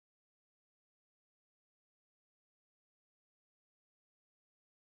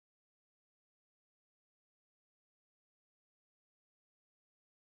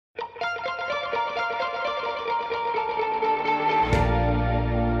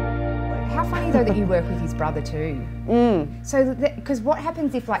how funny though that you work with his brother too. So, because what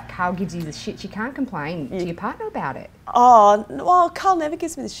happens if like Carl gives you the shits? You can't complain to your partner about it. Oh, well, Carl never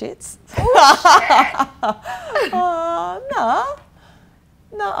gives me the shits.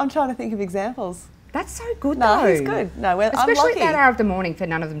 No, I'm trying to think of examples. That's so good though. though. No, he's good. No, I'm especially lucky. at that hour of the morning for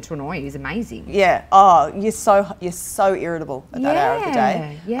none of them to annoy you is amazing. Yeah. Oh, you're so irritable at that hour of the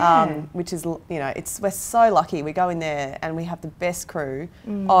day. Yeah. Which is, you know, we're so lucky. We go in there and we have the best crew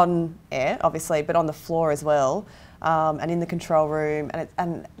on air, obviously, but on the floor as well, and in the control room,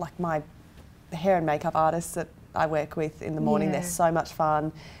 and like my hair and makeup artists that I work with in the morning. They're so much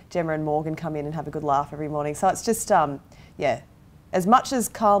fun. Gemma and Morgan come in and have a good laugh every morning. So it's just, yeah. As much as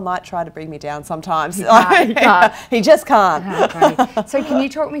Carl might try to bring me down sometimes, he just can't. So can you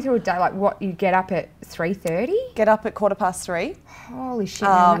talk me through a day, like what, you get up at 3:30? Get up at 3:15. Holy shit,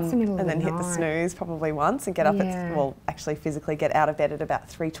 man, that's the middle of the night. And then hit the snooze probably once and get up at, well, actually physically get out of bed at about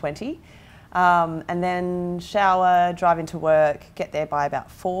 3:20. And then shower, drive into work, get there by about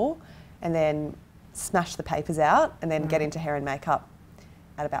 4, and then smash the papers out, and then get into hair and makeup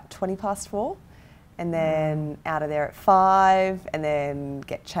at about 4:20. And then out of there at 5, and then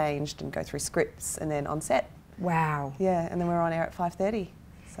get changed and go through scripts, and then on set. Wow. Yeah, and then we're on air at 5:30.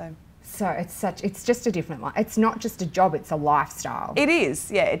 So it's just a different life. It's not just a job, it's a lifestyle. It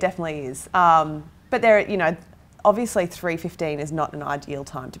is, yeah, it definitely is. But there, you know, obviously 3:15 is not an ideal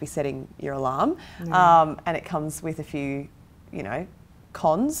time to be setting your alarm, and it comes with a few, you know,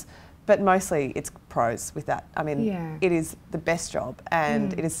 cons. But mostly it's pros with that. I mean, it is the best job,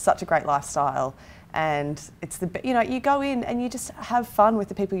 and it is such a great lifestyle. And it's you know, you go in and you just have fun with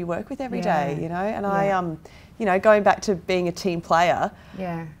the people you work with every day, you know. And you know, going back to being a team player,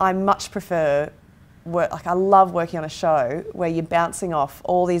 I much prefer like I love working on a show where you're bouncing off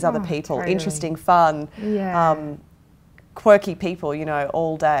all these other people, interesting, fun, quirky people, you know,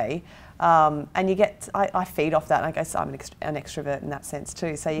 all day. And you get, I feed off that, and I guess I'm an extrovert in that sense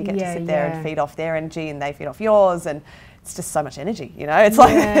too. So you get to sit there and feed off their energy, and they feed off yours, and it's just so much energy, you know. It's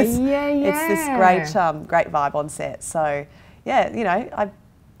like it's this great vibe on set. So yeah, you know,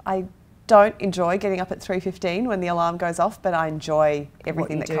 I don't enjoy getting up at 3:15 when the alarm goes off, but I enjoy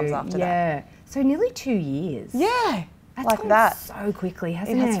everything that comes after that. Yeah. So nearly 2 years. Yeah. That's like gone that. So quickly,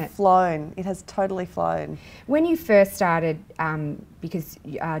 hasn't it? It has flown. It has totally flown. When you first started, because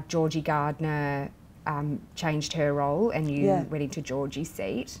Georgie Gardner changed her role and you went into Georgie's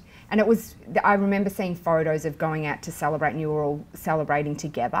seat, and it was, I remember seeing photos of going out to celebrate and you were all celebrating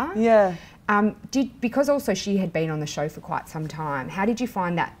together. Yeah. Because also she had been on the show for quite some time, how did you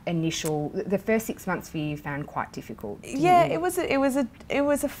find that the first 6 months for you found quite difficult? Yeah, it was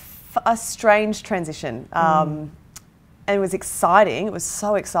a strange transition. And it was exciting. It was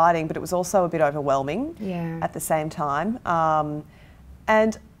so exciting, but it was also a bit overwhelming at the same time.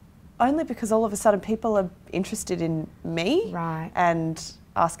 And only because all of a sudden people are interested in me and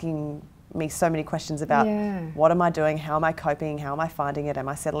asking me so many questions about what am I doing, how am I coping, how am I finding it, am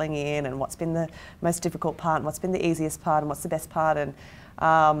I settling in, and what's been the most difficult part, and what's been the easiest part, and what's the best part, and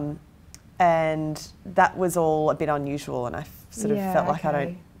that was all a bit unusual, and I sort of felt like I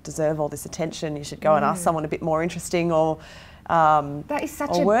don't deserve all this attention. You should go and ask someone a bit more interesting or that is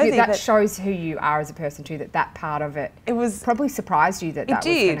such a worthy. That shows who you are as a person too. That part of it. It was probably surprised you that it that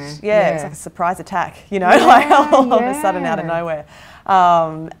did. was gonna, it was like a surprise attack. You know, like all of a sudden out of nowhere.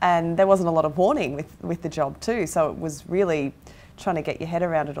 And there wasn't a lot of warning with the job too. So it was really trying to get your head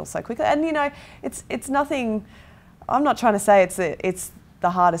around it all so quickly. And you know, it's nothing. I'm not trying to say it's the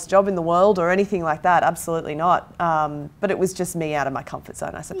hardest job in the world or anything like that, absolutely not. But it was just me out of my comfort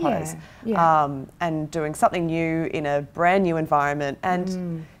zone, I suppose. And doing something new in a brand new environment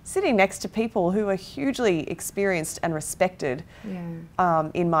and sitting next to people who are hugely experienced and respected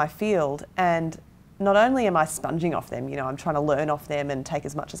in my field. And not only am I sponging off them, you know, I'm trying to learn off them and take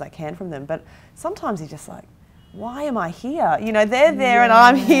as much as I can from them, but sometimes you're just like, why am I here? You know, they're there and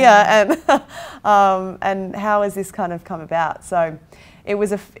I'm here, and how has this kind of come about? So it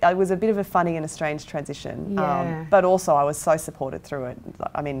was a bit of a funny and a strange transition, but also I was so supported through it.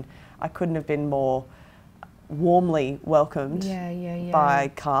 I mean, I couldn't have been more warmly welcomed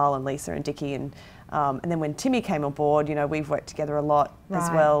by Carl and Lisa and Dickie, and then when Timmy came on board, you know, we've worked together a lot as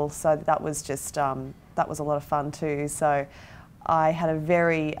well, so that was just that was a lot of fun too. So I had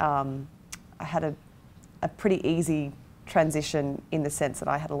a pretty easy transition in the sense that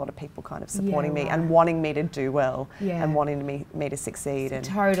I had a lot of people kind of supporting me and wanting me to do well and wanting me to succeed. And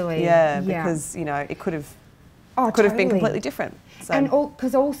because you know it could have been completely different. So. And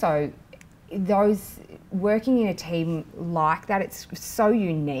because also those working in a team like that, it's so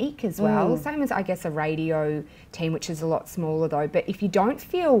unique as well. Same as I guess a radio team, which is a lot smaller though. But if you don't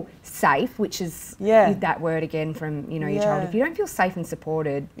feel safe, which is that word again from your child, if you don't feel safe and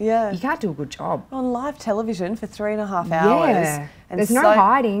supported, you can't do a good job. On live television for 3.5 hours, and there's no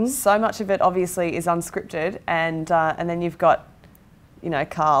hiding. So much of it obviously is unscripted, and then you've got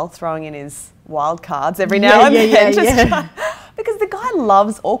Carl throwing in his wild cards every now and then. Because the guy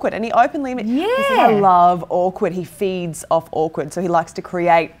loves awkward, and he openly admits, he says, I love awkward. He feeds off awkward, so he likes to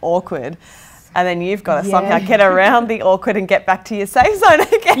create awkward. And then you've got to somehow get around the awkward and get back to your safe zone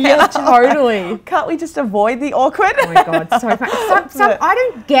again. Yeah, totally. Can't we just avoid the awkward? Oh my God, so funny. I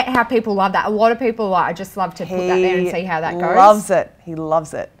don't get how people love that. A lot of people I just love to put that there and see how that goes. He loves it. He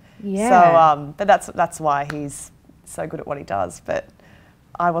loves it. Yeah. So, but that's why he's so good at what he does. But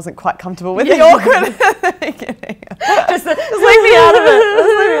I wasn't quite comfortable with the awkward. just leave me out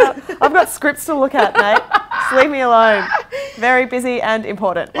of it. I've got scripts to look at, mate. Just leave me alone. Very busy and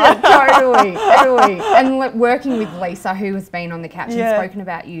important. Totally. And working with Lisa, who has been on the couch and spoken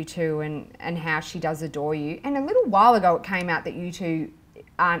about you two and how she does adore you. And a little while ago it came out that you two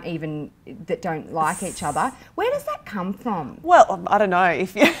aren't even, that don't like each other. Where does that come from? Well, I don't know.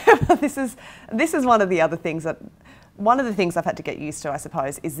 If you, this is one of the other things that, one of the things I've had to get used to, I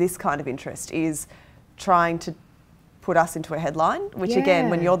suppose, is this kind of interest, is trying to put us into a headline, which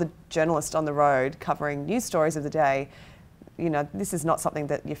again, when you're the journalist on the road covering news stories of the day, this is not something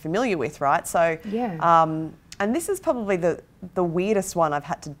that you're familiar with, right? So, and this is probably the weirdest one I've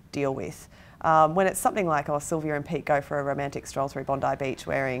had to deal with. When it's something like, Sylvia and Pete go for a romantic stroll through Bondi Beach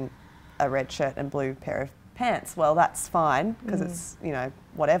wearing a red shirt and blue pair of pants. Well, that's fine, because it's,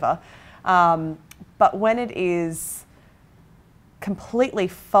 whatever. But when it is completely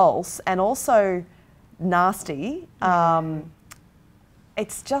false and also nasty,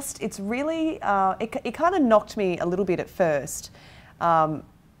 it's really, it kind of knocked me a little bit at first,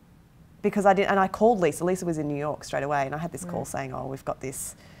 because I called Lisa. Lisa was in New York straight away, and I had this call saying, we've got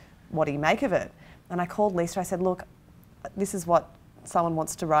this, what do you make of it? And I called Lisa, I said, look, this is what someone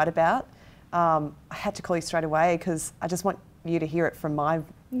wants to write about. I had to call you straight away because I just want you to hear it from my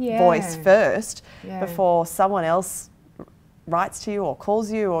voice first before someone else writes to you or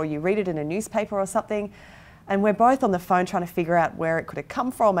calls you or you read it in a newspaper or something. And we're both on the phone trying to figure out where it could have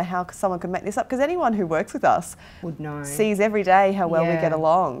come from or how someone could make this up, because anyone who works with us would know, sees every day how well we get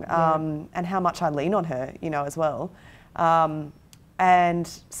along, and how much I lean on her, as well. And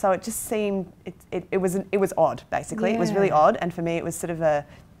so it just seemed, it was odd, basically. It was really odd, and for me it was sort of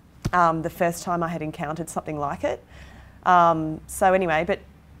the first time I had encountered something like it. So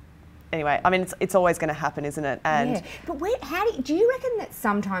anyway, I mean, it's always going to happen, isn't it? And but do you reckon that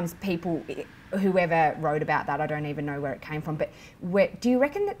sometimes people, whoever wrote about that, I don't even know where it came from, but do you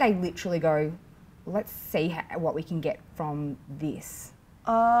reckon that they literally go, let's see what we can get from this?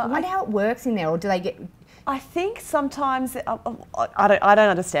 I wonder how it works in there, or do they get... I think sometimes, I don't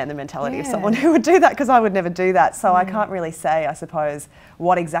understand the mentality of someone who would do that, because I would never do that. So I can't really say, I suppose,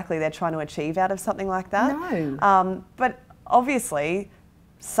 what exactly they're trying to achieve out of something like that. No. But obviously,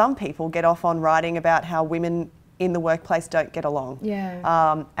 some people get off on writing about how women in the workplace don't get along.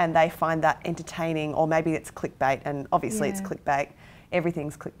 And they find that entertaining, or maybe it's clickbait, and obviously it's clickbait.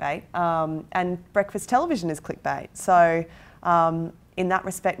 Everything's clickbait. And breakfast television is clickbait. So in that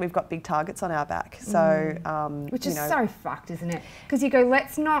respect, we've got big targets on our back. So, which is so fucked, isn't it? Because you go,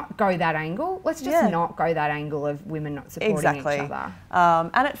 let's not go that angle. Let's just not go that angle of women not supporting each other.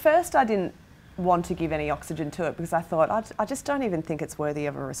 And at first I didn't want to give any oxygen to it, because I thought, I just don't even think it's worthy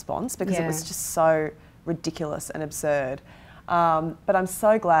of a response, because it was just so ridiculous and absurd. But I'm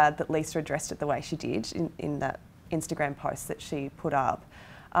so glad that Lisa addressed it the way she did in that Instagram post that she put up,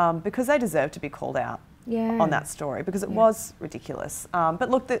 because they deserve to be called out on that story, because it was ridiculous. But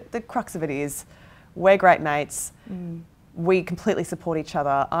look, the crux of it is, we're great mates. We completely support each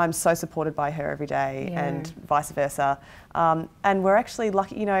other. I'm so supported by her every day, and vice versa. And we're actually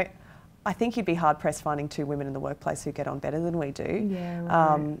lucky, I think you'd be hard pressed finding two women in the workplace who get on better than we do.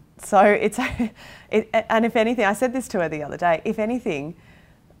 So and if anything, I said this to her the other day, if anything,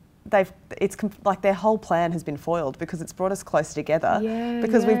 it's like their whole plan has been foiled, because it's brought us closer together,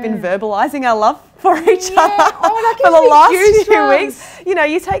 because we've been verbalising our love for each other for the last few weeks.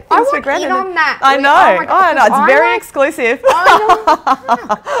 You take things for granted. On that. I know. It's very exclusive.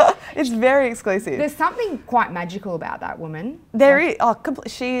 It's very exclusive. There's something quite magical about that woman. There is.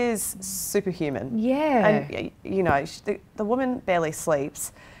 She is superhuman. And the woman barely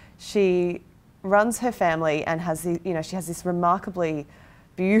sleeps. She runs her family and has she has this remarkably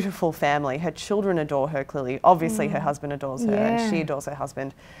beautiful family. Her children adore her, clearly. Obviously her husband adores her, and she adores her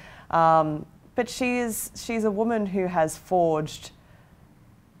husband. But she's a woman who has forged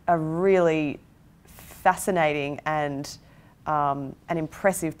a really fascinating and an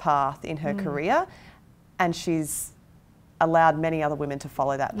impressive path in her career, and she's allowed many other women to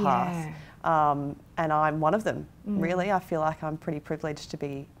follow that path. And I'm one of them, really. I feel like I'm pretty privileged to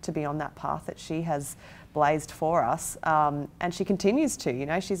be on that path that she has blazed for us, and she continues to. You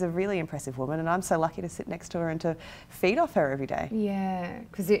know, she's a really impressive woman, and I'm so lucky to sit next to her and to feed off her every day. Yeah,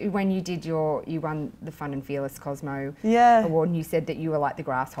 because when you won the Fun and Fearless Cosmo award, and you said that you were like the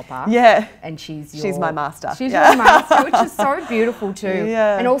grasshopper. Yeah, and she's my master. She's your master, which is so beautiful too.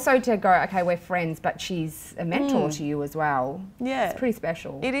 Yeah, and also to go, okay, we're friends, but she's a mentor to you as well. Yeah, it's pretty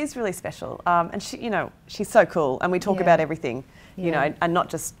special. It is really special, and she, you know, she's so cool, and we talk about everything, you know, and not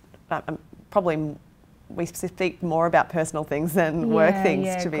just probably. We speak more about personal things than work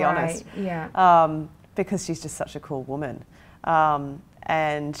things, to be honest. Yeah. Because she's just such a cool woman,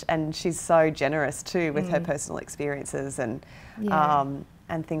 and she's so generous too with her personal experiences and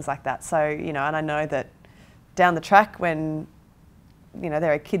things like that. So, you know, and I know that down the track when, you know,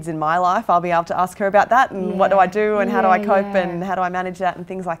 there are kids in my life, I'll be able to ask her about that and what do I do and how do I cope and how do I manage that and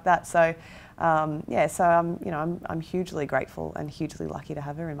things like that. So. So I'm hugely grateful and hugely lucky to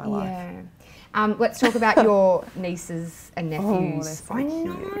have her in my life. Let's talk about your nieces and nephews. Oh, they're so I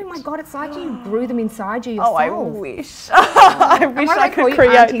know, my God, it's like you grew them inside you yourself. yourself. Oh, I wish. I wish I could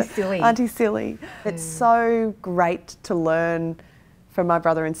create Auntie Silly. Auntie Silly. It's so great to learn from my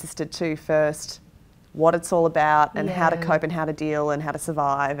brother and sister too first what it's all about and how to cope and how to deal and how to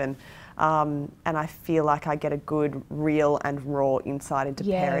survive, and I feel like I get a good, real and raw insight into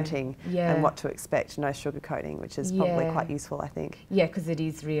parenting and what to expect, no sugarcoating, which is probably quite useful, I think. Yeah, because it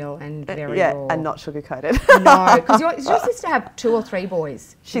is real and very raw. And not sugarcoated. No, because your sister have 2 or 3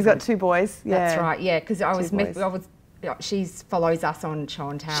 boys. She's got 2 boys, That's right, yeah, because she follows us on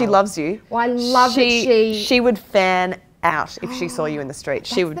show+tell. She loves you. Well, I love that she would fan out if she saw you in the street.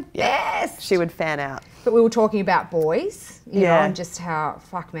 She would, the best. She would fan out. But we were talking about boys, you know, and just how,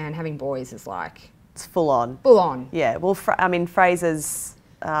 fuck man, having boys is like... It's full on. Full on. Yeah, well, I mean, Fraser's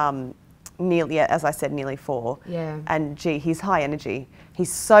nearly, as I said, nearly 4. Yeah. And gee, he's high energy.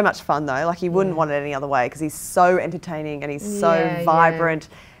 He's so much fun though, like you wouldn't want it any other way because he's so entertaining and he's so vibrant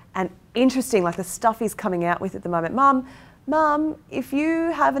and interesting, like the stuff he's coming out with at the moment. Mum, if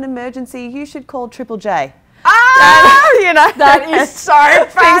you have an emergency, you should call Triple J. You know, that is so funny.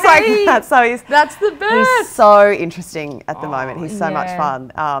 Things like that. So that's the best. He's so interesting at the moment. He's so much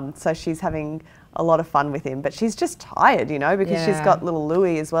fun. So she's having a lot of fun with him, but she's just tired, you know, because she's got little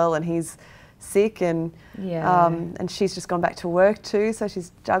Louis as well, and he's sick, and she's just gone back to work too, so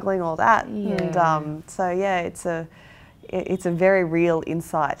she's juggling all that. And it's a very real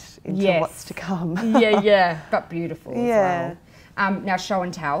insight into what's to come. But beautiful as well. Now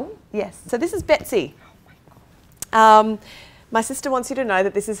show+tell. Yes. So this is Betsy. My sister wants you to know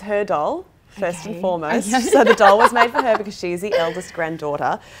that this is her doll, first and foremost. So the doll was made for her because she is the eldest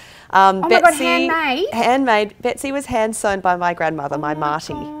granddaughter. Oh my God, handmade? Handmade. Betsy was hand sewn by my grandmother, my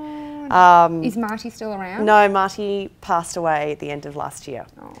Marty. Is Marty still around? No, Marty passed away at the end of last year.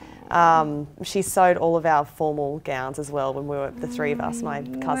 She sewed all of our formal gowns as well when we were the 3 of us, my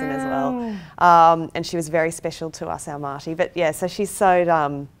cousin as well. And she was very special to us, our Marty. But yeah, so she sewed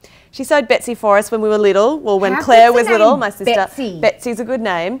Betsy for us when we were little. Well, when Claire was little, my sister. Betsy. Betsy's a good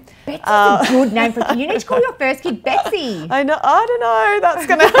name. Betsy's a good name for a kid. You need to call your first kid Betsy. I don't know. That's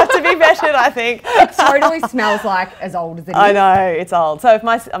going to have to be bettered, I think. It totally smells like as old as it is. I know, it's old. So if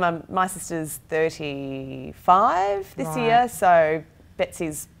my sister's 35 this year, so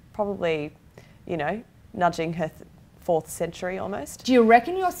Betsy's probably, you know, nudging her 4th century almost. Do you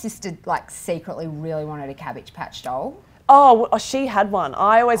reckon your sister like secretly really wanted a Cabbage Patch doll? Oh, she had one.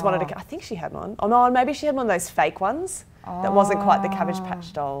 I always wanted I think she had one. Oh no, maybe she had one of those fake ones. That wasn't quite the Cabbage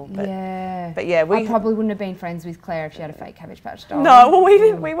Patch doll. But yeah, I probably wouldn't have been friends with Claire if she had a fake Cabbage Patch doll. No, well we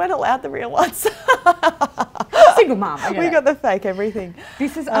didn't. We weren't allowed the real ones. Single mum. We got the fake everything.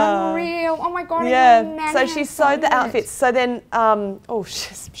 This is unreal. Oh my God. Yeah. So she sewed the outfits. So then,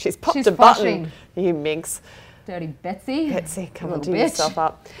 she's popped a button. You minx. Dirty Betsy. Betsy, come on, do yourself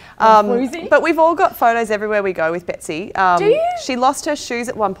up. But we've all got photos everywhere we go with Betsy. Do you? She lost her shoes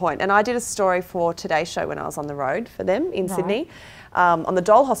at one point, and I did a story for Today's Show when I was on the road for them in Sydney, on the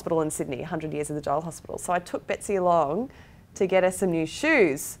Doll Hospital in Sydney, 100 years of the Doll Hospital. So I took Betsy along to get her some new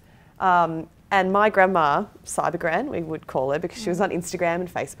shoes. And my grandma, Cybergran, we would call her, because she was on Instagram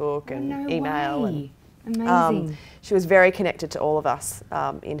and Facebook and email. And, amazing. She was very connected to all of us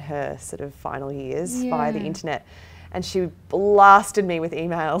in her sort of final years via the internet. and she blasted me with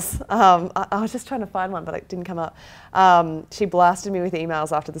emails. I was just trying to find one, but it didn't come up. She blasted me with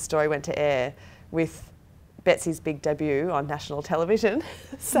emails after the story went to air with Betsy's big debut on national television,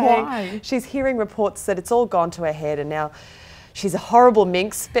 saying she's hearing reports that it's all gone to her head and now she's a horrible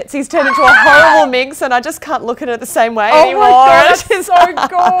minx. Betsy's turned into a horrible minx and I just can't look at her the same way anymore. Oh my God, that's so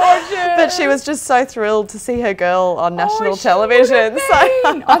gorgeous. But she was just so thrilled to see her girl on national television. So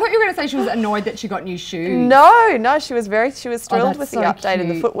I thought you were going to say she was annoyed that she got new shoes. No, she was thrilled with the update cute. in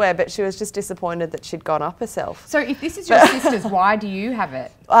the footwear, but she was just disappointed that she'd gone up herself. So if this is your sister's, why do you have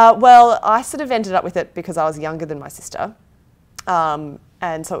it? Well, I sort of ended up with it because I was younger than my sister. And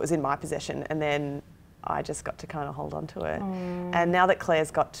so it was in my possession. And then I just got to kind of hold on to it. And now that Claire's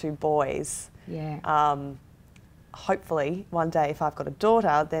got 2 boys, hopefully one day if I've got a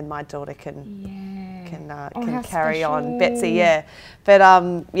daughter, then my daughter can carry on Betsy. Yeah, but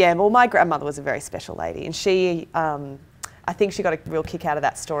well, my grandmother was a very special lady, and she. I think she got a real kick out of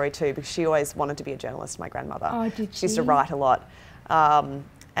that story too, because she always wanted to be a journalist, my grandmother. Oh, did she? She used to write a lot.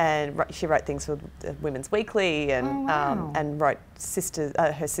 And she wrote things for Women's Weekly and and wrote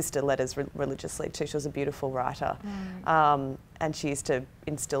her sister letters religiously too. She was a beautiful writer. And she used to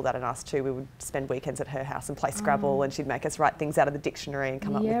instill that in us too. We would spend weekends at her house and play Scrabble, and she'd make us write things out of the dictionary and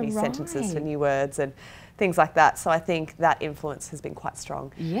come up with new sentences for new words and things like that. So I think that influence has been quite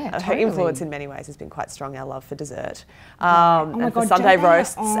strong. Yeah, Her influence in many ways has been quite strong. Our love for dessert, and for God, Sunday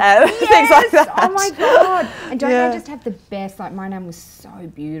roasts and things like that. Oh my God! And don't they just have the best? Like my nan was so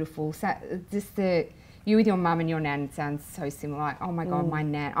beautiful. So just you with your mum and your nan sounds so similar. Like oh my God, my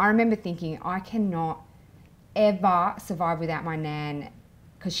nan. I remember thinking I cannot ever survive without my nan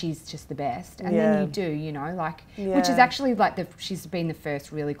because she's just the best. And then you do, you know, like, which is actually like she's been the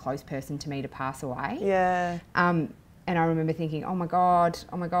first really close person to me to pass away. Yeah. And I remember thinking, oh my God,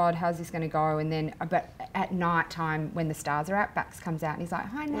 how's this going to go? And then, but at night time when the stars are out, Bax comes out and he's like,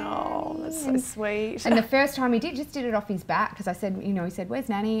 hi, Nanny. Oh, that's so sweet. And the first time he just did it off his back because I said, you know, he said, where's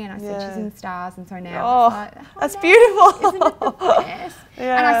Nanny? And I said, she's in the stars. And so now it's like, that's Nanny, beautiful. isn't it the best?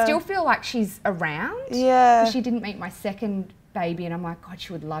 And I still feel like she's around. Yeah. She didn't meet my second baby and I'm like, God,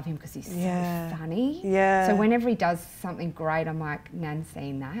 she would love him because he's so funny. Yeah. So whenever he does something great, I'm like, Nan's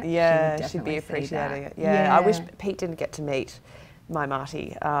seen that. Yeah, she'd be appreciating it. Yeah. I wish Pete didn't get to meet my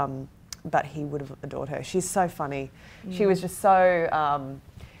Marty, but he would have adored her. She's so funny. She was just so,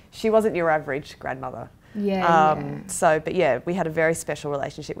 she wasn't your average grandmother. So, but yeah, we had a very special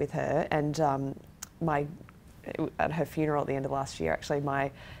relationship with her, and at her funeral at the end of last year, actually,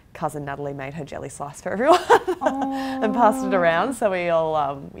 my cousin Natalie made her jelly slice for everyone and passed it around. So we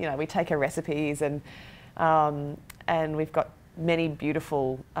all, you know, we take her recipes and we've got many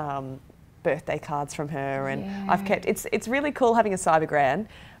beautiful birthday cards from her, and I've kept. It's really cool having a cybergram.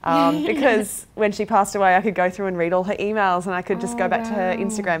 Because when she passed away, I could go through and read all her emails, and I could just go back to her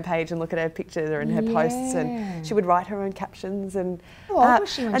Instagram page and look at her pictures and her posts, and she would write her own captions. And how old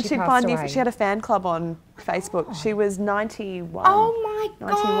was she when she passed away? She had a fan club on Facebook. She was 91. Oh my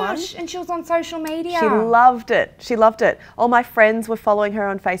 91. gosh! And she was on social media. She loved it. She loved it. All my friends were following her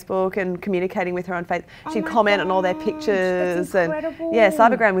on Facebook and communicating with her on Facebook. She'd comment on all their pictures. That's incredible. And yeah,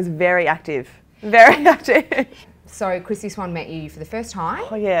 cybergram was very active. Very active. So Chrissy Swan met you for the first time?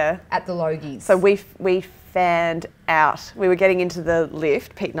 Oh yeah. At the Logies. So we fanned out. We were getting into the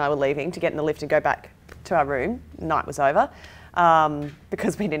lift. Pete and I were leaving to get in the lift and go back to our room. Night was over.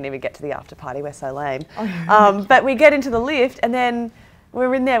 Because we didn't even get to the after party. We're so lame. But we get into the lift and then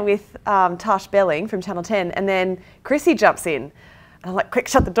we're in there with Tash Belling from Channel 10, and then Chrissy jumps in. And I'm like, quick,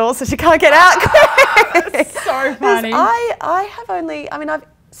 shut the door so she can't get out. That's so funny. I have only, I mean, I've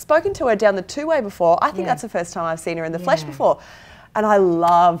spoken to her down the two-way before. I think that's the first time I've seen her in the flesh before. And I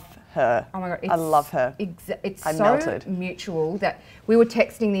love her. Oh my God. I love her. It's so mutual that we were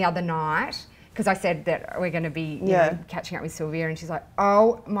texting the other night because I said that we're going to be you know, catching up with Sylvia, and she's like,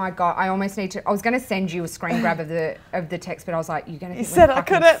 oh my God, I almost need to, I was going to send you a screen grab of the text, but I was like, you're going to think we're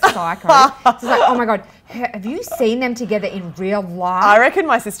fucking psycho. She's like, oh my God, have you seen them together in real life? I reckon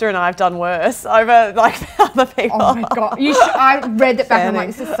my sister and I have done worse over like other people. Oh my God. I read that back and I'm like,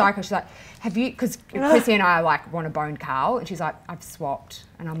 this is psycho. She's like, have you, because Chrissy and I like want to bone Carl, and she's like, I've swapped.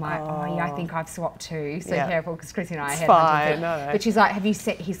 And I'm like, oh yeah, I think I've swapped too. So careful, because Chrissy and I are headhunters. No. But she's like, have you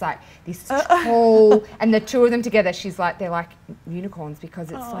seen, he's like, this tall, and the two of them together, she's like, they're like unicorns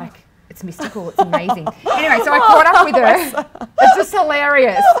because it's like, it's mystical, it's amazing. Anyway, so I caught up with her. It's just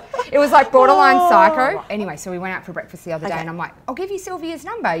hilarious. It was like borderline psycho. Anyway, so we went out for breakfast the other day, and I'm like, I'll give you Sylvia's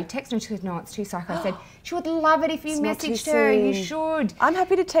number. You text her, and she goes, no, it's too psycho. I said, she would love it if you messaged her. You should. I'm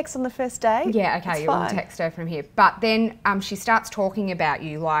happy to text on the first day. Yeah, okay, we'll text her from here. But then she starts talking about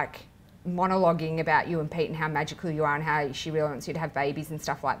you like monologuing about you and Pete and how magical you are and how she really wants you to have babies and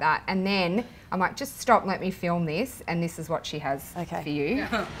stuff like that. And then I'm like, just stop, let me film this. And this is what she has for you.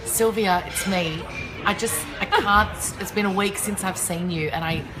 Sylvia, it's me. I can't, it's been a week since I've seen you, and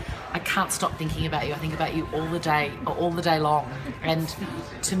I can't stop thinking about you. I think about you all the day long. And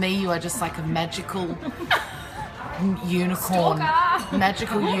to me, you are just like a magical unicorn,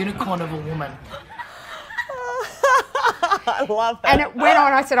 magical unicorn of a woman. I love that. And it went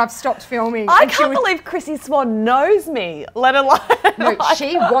on. I said, I've stopped filming. I can't believe Chrissy Swan knows me, let alone. No,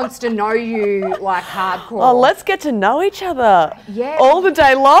 she wants to know you like hardcore. Oh, let's get to know each other. Yeah. All the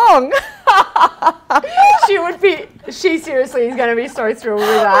day long. She seriously is going to be so thrilled with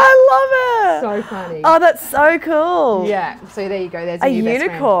that. I love it. So funny. Oh, that's so cool. Yeah. So there you go. There's A new best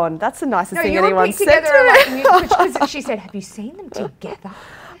friend. unicorn. That's the nicest thing you anyone and Pete said together to me. are like, because she said, have you seen them together?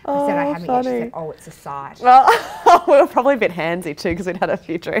 I said, I haven't yet. She funny. said, oh, it's a sight. Well, we were probably a bit handsy too because we'd had a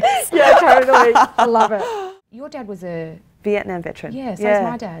few drinks. Yeah, totally. I love it. Your dad was a Vietnam veteran. Yeah, so is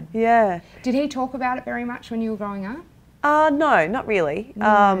my dad. Yeah. Did he talk about it very much when you were growing up? No, not really.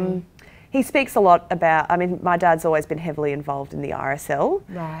 He speaks a lot about, I mean, my dad's always been heavily involved in the RSL.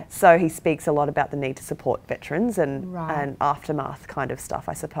 Right. So he speaks a lot about the need to support veterans and Right. aftermath kind of stuff,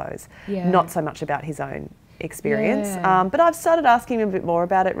 I suppose. Yeah. Not so much about his own experience. Yeah. But I've started asking him a bit more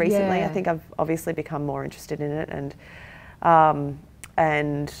about it recently. Yeah. I think I've obviously become more interested in it,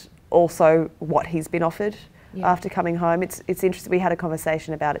 and also what he's been offered after coming home. It's interesting. We had a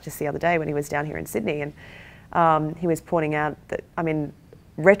conversation about it just the other day when he was down here in Sydney, and he was pointing out that, I mean,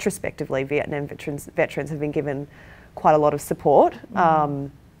 retrospectively, Vietnam veterans have been given quite a lot of support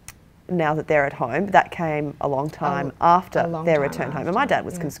now that they're at home. But that came a long time after their return home. And my dad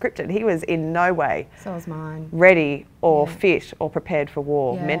was conscripted. He was in no way So was mine. ready or fit or prepared for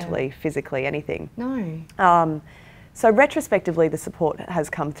war, mentally, physically, anything. No. So retrospectively, the support has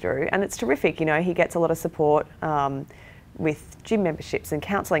come through, and it's terrific. You know, he gets a lot of support with gym memberships and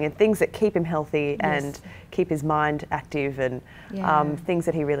counselling and things that keep him healthy and keep his mind active and things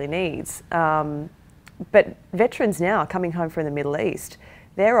that he really needs. But veterans now coming home from the Middle East,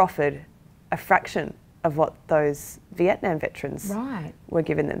 they're offered a fraction of what those Vietnam veterans were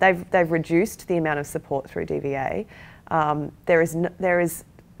given them. They've reduced the amount of support through DVA. There is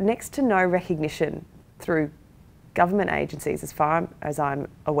next to no recognition through government agencies, as far as I'm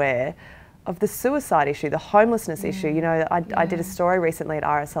aware, of the suicide issue, the homelessness issue. You know, I did a story recently at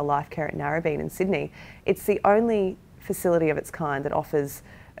RSL Life Care at Narrabeen in Sydney. It's the only facility of its kind that offers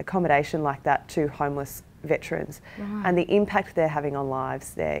accommodation like that to homeless veterans. And the impact they're having on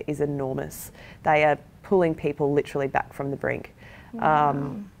lives there is enormous. They are pulling people literally back from the brink.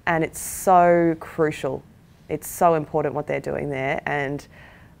 And it's so crucial. It's so important what they're doing there. And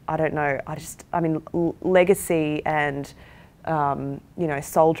I don't know, I mean, legacy and you know,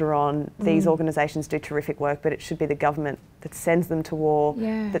 soldier on. These organisations do terrific work, but it should be the government that sends them to war,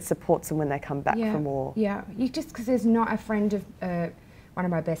 that supports them when they come back from war. Yeah, just because there's not a friend of one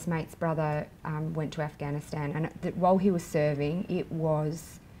of my best mates' brother went to Afghanistan, and while he was serving, it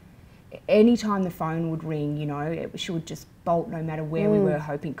was any time the phone would ring, you know, she would just bolt no matter where we were,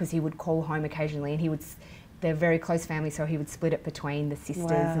 hoping, because he would call home occasionally, and he would. They're very close family, so he would split it between the sisters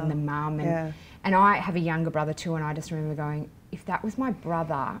and the mum. And I have a younger brother too, and I just remember going, if that was my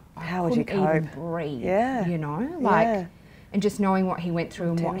brother, how I would you couldn't cope? even breathe, you know? Like, and just knowing what he went through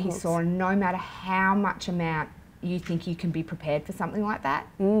and what he saw, and no matter how much amount you think you can be prepared for something like that,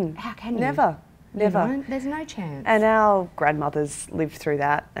 how can you? Never. You know, there's no chance. And our grandmothers lived through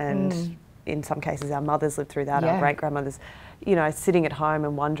that, and in some cases our mothers lived through that, our great-grandmothers, you know, sitting at home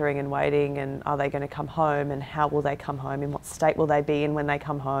and wondering and waiting, and are they going to come home, and how will they come home, in what state will they be in when they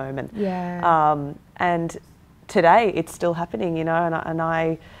come home, and and today it's still happening, you know, and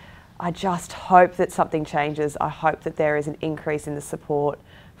I just hope that something changes. I hope that there is an increase in the support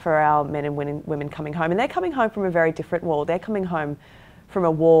for our men and women coming home, and they're coming home from a very different war. They're coming home from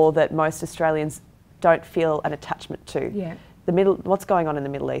a war that most Australians don't feel an attachment to. What's going on in the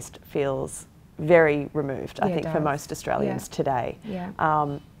Middle East feels very removed, I think, for most Australians today.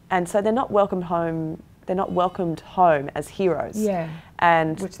 And so they're not welcomed home. They're not welcomed home as heroes.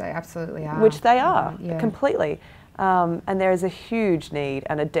 And which they absolutely are. Which they are completely. And there is a huge need,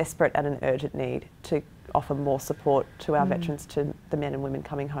 and a desperate and an urgent need, to offer more support to our veterans, to the men and women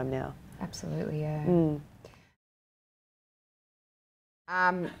coming home now. Absolutely,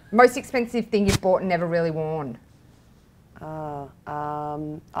 most expensive thing you've bought and never really worn?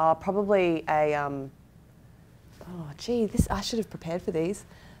 Probably a, oh gee, I should have prepared for these.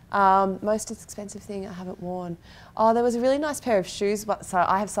 Most expensive thing I haven't worn. Oh, there was a really nice pair of shoes. So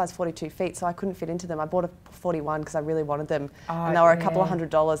I have size 42 feet, so I couldn't fit into them. I bought a 41 because I really wanted them. And they were a couple of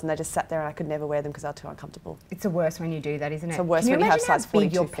 $100 and they just sat there and I could never wear them because they were too uncomfortable. It's the worst when you do that, isn't it? It's the worst when you have size 42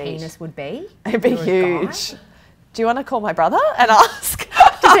 feet. Your penis would be? It'd be huge. Do you want to call my brother and ask?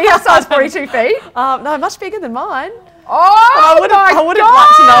 Does he have size 42 feet? No, much bigger than mine. Oh, I wouldn't like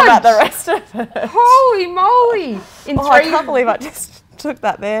to know about the rest of it. Holy moly. I can't believe I just took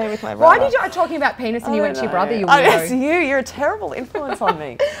that there with my brother. Why did you talking about penis and you went to your brother? You it's you. You're a terrible influence on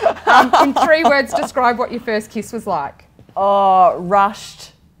me. In 3 words, describe what your first kiss was like. Oh,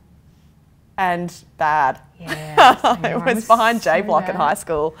 rushed and bad. Yeah, it was behind J Block in high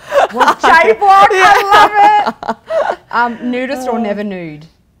school. Well, J Block, I love it. Nudist or never nude?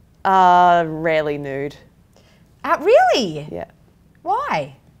 Rarely nude. Really? Yeah.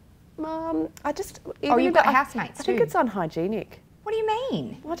 Why? I just... you've got housemates too. I think it's unhygienic. What do you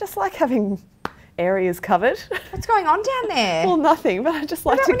mean? I just like having areas covered. What's going on down there? Well, nothing, but I just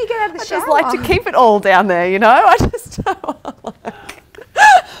like to... when you get out of the shower? I just like to keep it all down there, you know? I just don't like...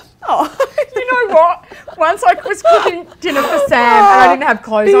 Oh. You know what? Once I was cooking dinner for Sam and I didn't have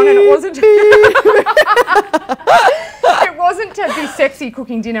clothes on and it wasn't... It wasn't to be sexy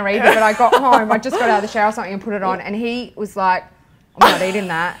cooking dinner either, but I got home, I just got out of the shower or something and put it on and he was like, I'm not eating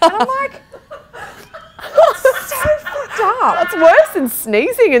that. And I'm like, that's so fucked up. That's worse than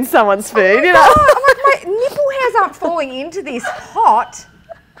sneezing in someone's food, you know? I'm like, my nipple hairs aren't falling into this pot.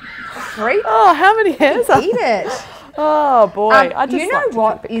 Creep. Oh, how many hairs are... Eat it. Oh, boy. I just you know like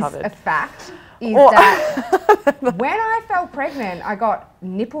what is covered. a fact? Is that when I fell pregnant, I got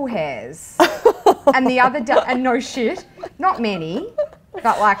nipple hairs. And the other day, and no shit, not many,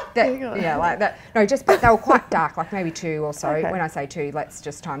 but like that, yeah, like that. No, but they were quite dark, like maybe 2 or so. Okay. When I say 2, let's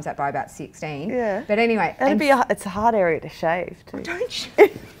just times that by about 16. Yeah. But anyway. It's a hard area to shave too. I'm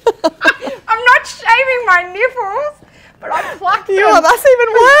not shaving my nipples, but I plucked them. That's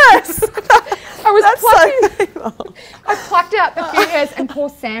even worse. I plucked out the few hairs and poor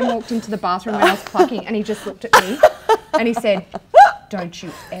Sam walked into the bathroom when I was plucking and he just looked at me and he said, don't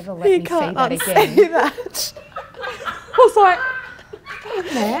you ever let me see that again. That. I was like, fuck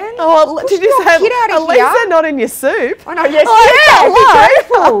man. Oh, well, did you say, at least they're not in your soup. I know, yes, be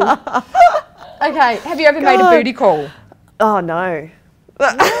careful. Okay, have you ever made a booty call? Oh, no.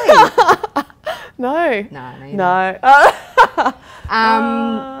 Really? No.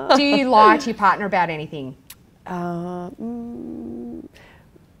 Do you lie to your partner about anything? I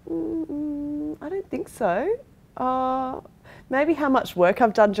don't think so. Maybe how much work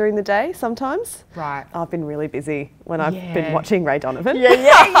I've done during the day sometimes. Right. I've been really busy when I've been watching Ray Donovan. Yeah.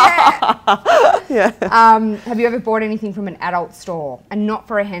 Yeah. Have you ever bought anything from an adult store and not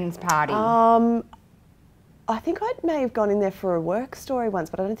for a hen's party? I think I may have gone in there for a work story once,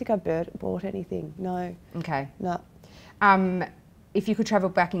 but I don't think I bought anything. No. Okay. No. If you could travel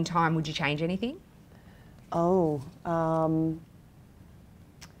back in time, would you change anything? Oh,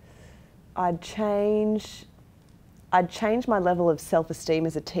 I'd change my level of self-esteem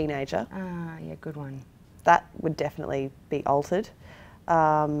as a teenager. Ah, yeah, good one. That would definitely be altered.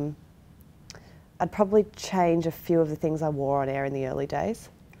 I'd probably change a few of the things I wore on air in the early days.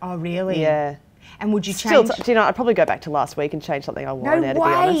 Oh, really? Yeah. And would you change... do you know, I'd probably go back to last week and change something I wore on air, to be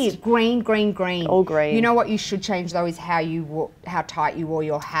honest. Green. All green. You know what you should change though is how tight you wore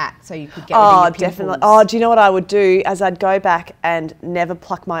your hat so you could get rid of your pimples. Definitely. Oh, do you know what I would do? As I'd go back and never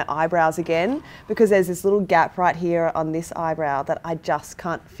pluck my eyebrows again, because there's this little gap right here on this eyebrow that I just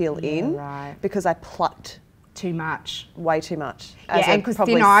can't fill in. Right. Because I plucked too much. Way too much. Yeah, and because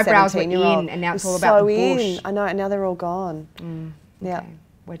thin eyebrows were in and now it's all about the bush. I know, and now they're all gone. Yeah. Okay.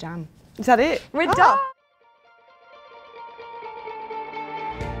 We're done. Is that it? We're done.